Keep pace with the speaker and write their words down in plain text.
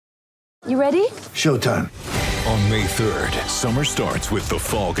You ready? Showtime. On May 3rd, summer starts with The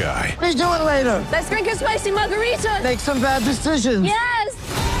Fall Guy. Let's do it later. Let's drink a spicy margarita. Make some bad decisions. Yes!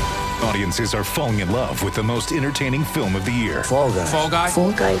 Audiences are falling in love with the most entertaining film of the year. Fall Guy. Fall Guy?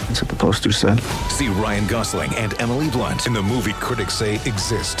 Fall guy. That's what the poster said. See Ryan Gosling and Emily Blunt in the movie critics say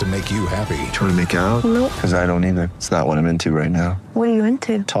exists to make you happy. Trying to make it out? Nope. Because I don't either. It's not what I'm into right now. What are you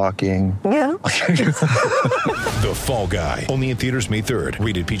into? Talking. Yeah. The Fall Guy. Only in theaters May 3rd.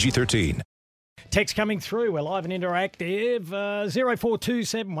 Rated PG-13. Text coming through. We're live and interactive.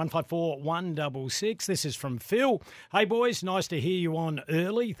 0427 154 166. This is from Phil. Hey, boys. Nice to hear you on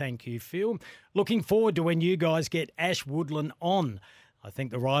early. Thank you, Phil. Looking forward to when you guys get Ash Woodland on. I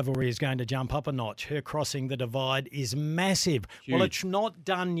think the rivalry is going to jump up a notch. Her crossing the divide is massive. Huge. Well, it's not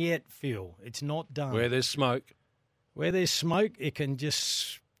done yet, Phil. It's not done. Where there's smoke. Where there's smoke, it can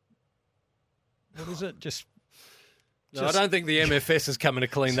just... What is it? No, I don't think the MFS is coming to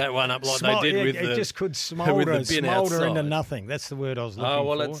clean that one up like they did with it the... just could with smoulder the bin outside. into nothing. That's the word I was looking for. Oh,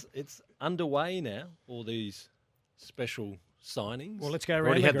 well, it's underway now, all these special signings. Well, let's go around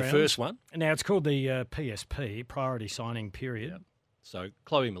Already the had the grounds. first one. Now, it's called the PSP, Priority Signing Period. Yep. So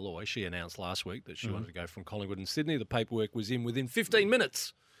Chloe Malloy, she announced last week that she wanted to go from Collingwood and Sydney. The paperwork was in within 15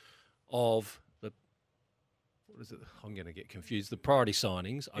 minutes of the... What is it? I'm going to get confused. The priority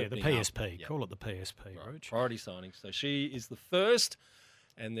signings. Yeah, the opening up. PSP. Yep. Call it the PSP, Right. Roach. Priority signings. So she is the first,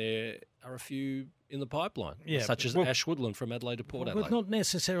 and there are a few in the pipiline, Yeah, such as well- Ash Woodland from Adelaide to Port Well, Adelaide. it's not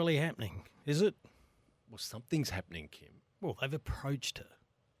necessarily happening, is it? Well, something's happening, Kim. Well, they've approached her.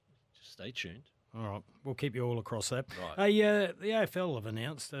 Just stay tuned. All right, we'll keep you all across that. Right. Hey, the AFL have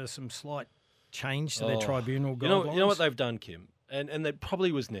announced some slight change to their tribunal You guidelines. know what they've done, Kim? And that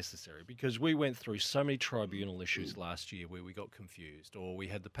probably was necessary because we went through so many tribunal issues last year where we got confused, or we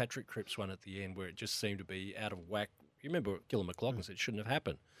had the Patrick Cripps one at the end where it just seemed to be out of whack. You remember what Gillon McLaughlin said it shouldn't have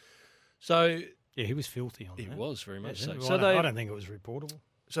happened. So Yeah, he was filthy on it that. was very much Yeah, so. well, So I don't think it was reportable.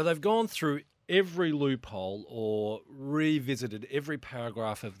 So they've gone through every loophole or revisited every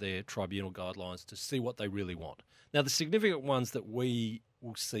paragraph of their tribunal guidelines to see what they really want. Now, the significant ones that we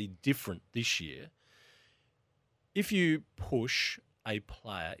will see different this year, if you push a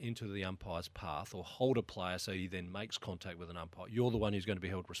player into the umpire's path or hold a player so he then makes contact with an umpire, you're the one who's going to be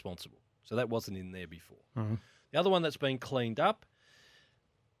held responsible. So that wasn't in there before. Mm-hmm. The other one that's been cleaned up,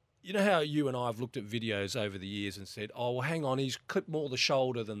 you know how you and I have looked at videos over the years and said, oh, well, hang on, he's clipped more the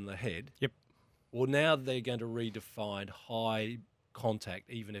shoulder than the head. Yep. Well, now they're going to redefine high contact,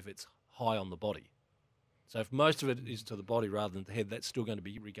 even if it's high on the body. So if most of it is to the body rather than the head, that's still going to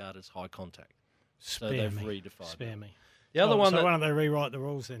be regarded as high contact. Spare they've me. redefined Spare it. me. The other one so that... why don't they rewrite the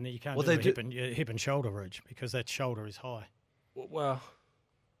rules then? You can't Well, do they a hip and shoulder roach because that shoulder is high. Well,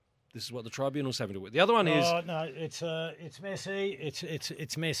 this is what the tribunal's having to do with. The other one is... Oh no, it's messy.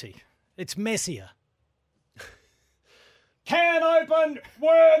 It's messy. It's messier. Can open,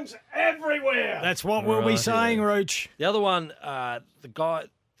 worms everywhere. That's what we'll be Right, saying, yeah. Roach. The other one, the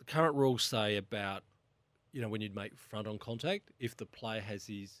current rules say about, when you'd make front-on contact, if the player has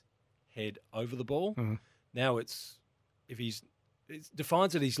his head over the ball, now it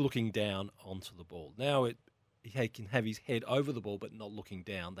defines that he's looking down onto the ball. Now he can have his head over the ball but not looking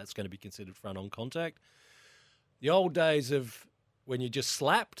down. That's going to be considered front-on contact. The old days of when you just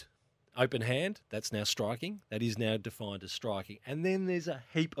slapped, open hand, that's now striking. That is now defined as striking. And then there's a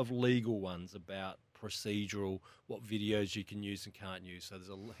heap of legal ones about procedural, what videos you can use and can't use. So there's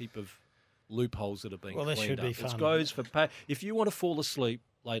a heap of loopholes that are being Well, that cleaned should be up. fun. It goes for pay. If you want to fall asleep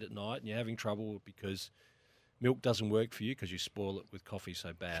late at night and you're having trouble because milk doesn't work for you because you spoil it with coffee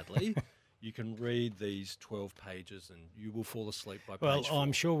so badly, you can read these 12 pages and you will fall asleep by Well, page 4.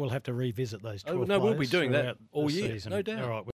 I'm sure we'll have to revisit those 12 no, we'll be players doing that throughout all the year, season. no doubt. All right.